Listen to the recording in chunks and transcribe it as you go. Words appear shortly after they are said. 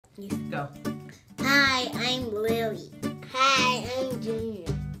Go. Hi, I'm Lily. Hi, I'm Junior.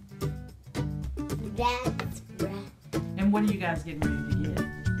 That's Brad. And what are you guys getting ready to get?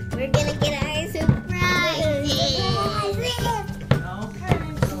 We're gonna get our surprises. Okay,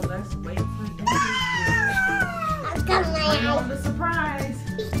 so let's wait for Daddy. I'm coming Bring on out. the surprise.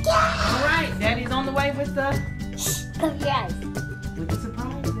 All right, Daddy's on the way with the Cover your eyes.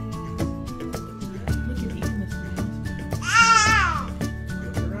 surprises. Look at Eva's Ah!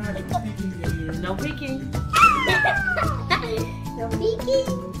 No peeking. No peeking. No peeking.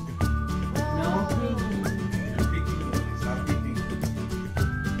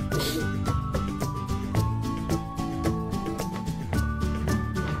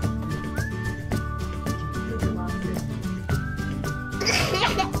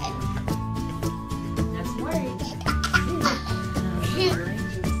 Let's wait.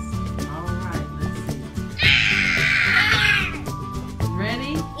 All right, let's see.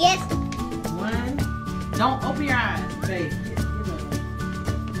 Ready? Yes. One. Don't open your eyes, babe.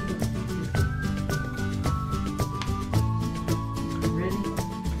 Ready?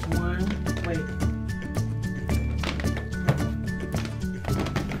 One. Wait.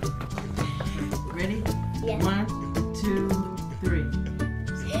 Ready? Yes. 1, 2, 3.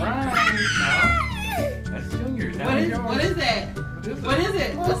 Surprise! That's Junior's. What is that? What is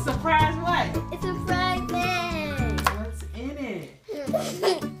it? A surprise what? It's a fried egg. What's in it?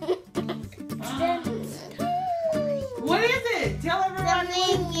 What is it? Tell everybody.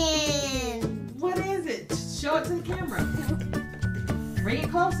 Minion. What is it? Show it to the camera. Bring it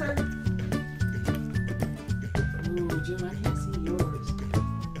closer. Ooh, June, I can't see yours.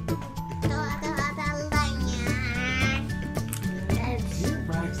 You're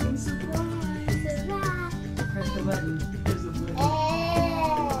Braxton surprise. Press the button. There's a button.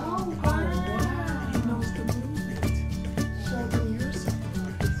 Oh, wow. He knows the movement. Show them your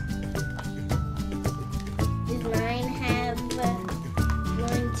surprise. Does mine have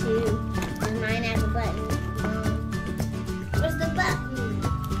one, two? Does mine have a button? Where's the button?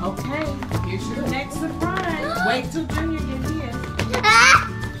 Okay, here's your next surprise. Wait till Junior gets his.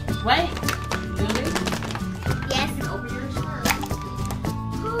 Wait. Lily, Yes. you can open your shirt.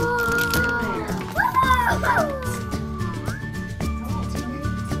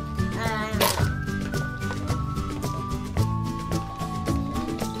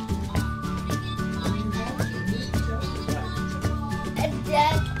 A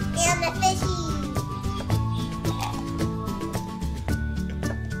duck and a fishy.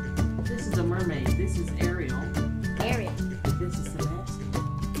 This is a mermaid. This is Ariel. Ariel. This is Sebastian.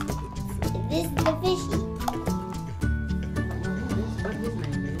 This is the fishy. What his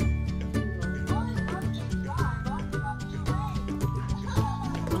name is?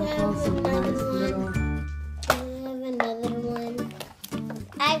 I have another one.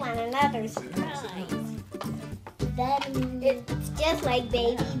 I want another surprise. It's just like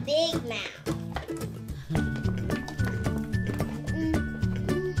Baby Big Mouth.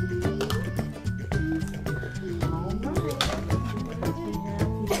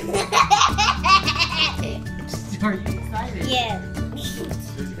 Are you excited? Yes. It's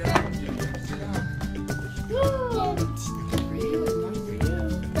just Disney Frozen.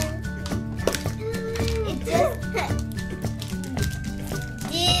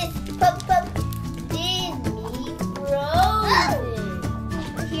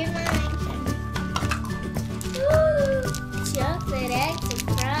 Here's mine. Chocolate egg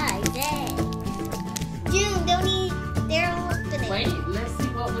surprise egg. June, don't eat. They're opening. Wait, let's see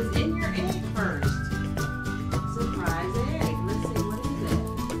what was in your egg first. Surprise egg. Let's see, what is it?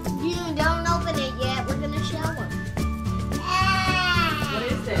 June, don't open it yet. We're gonna show them. What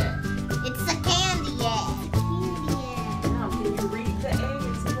is that? It's a candy egg. Candy egg. Now, can you read the egg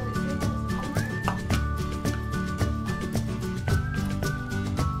and see what it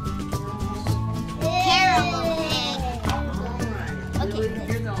Caramel egg. Alright. Okay, Lily,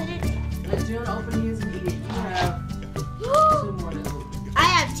 here put go. it. Let June open his and eat it. You have 2 more to open. I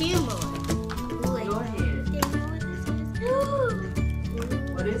have 2 more. Go ahead. Do you know what this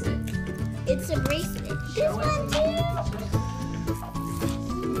is? What is it? It's a bracelet. This Show it one to too. me.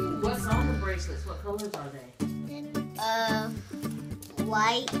 What's on the bracelets? What colors are they?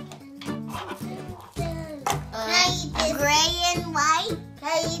 White. Gray and white.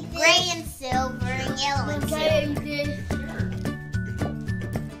 Gray and silver and yellow and silver. Sure.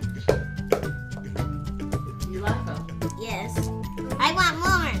 You like them? Yes. I want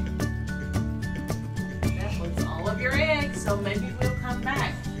more. That was all of your eggs, so maybe we'll come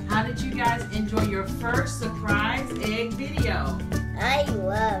back. How did you guys enjoy your first surprise egg video? I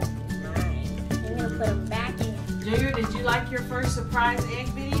love mine. I'm gonna put them back in. Junior, did you like your first surprise egg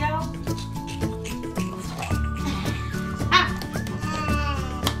video?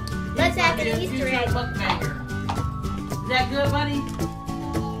 an be a Easter future egg. mukbanger. Is that good, buddy?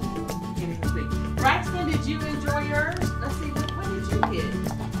 Can't even speak. Braxton, did you enjoy yours? Let's see, what did you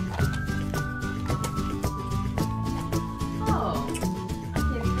get? Oh, I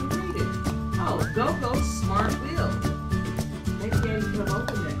can't even read it. Oh, Go-Go Smart Wheel. Maybe Daddy could have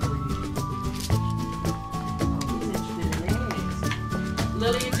opened that for you. Oh, he's interested in eggs.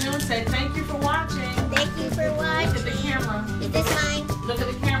 Lilia June said, thank you for watching. Thank you for Look at the watching. camera. Is this mine? Look at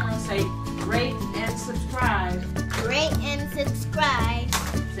the camera and say, rate and subscribe. Rate and subscribe.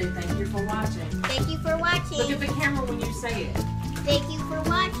 Say thank you for watching. Thank you for Look watching. at the camera when you say it. Thank you for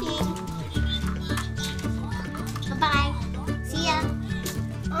watching.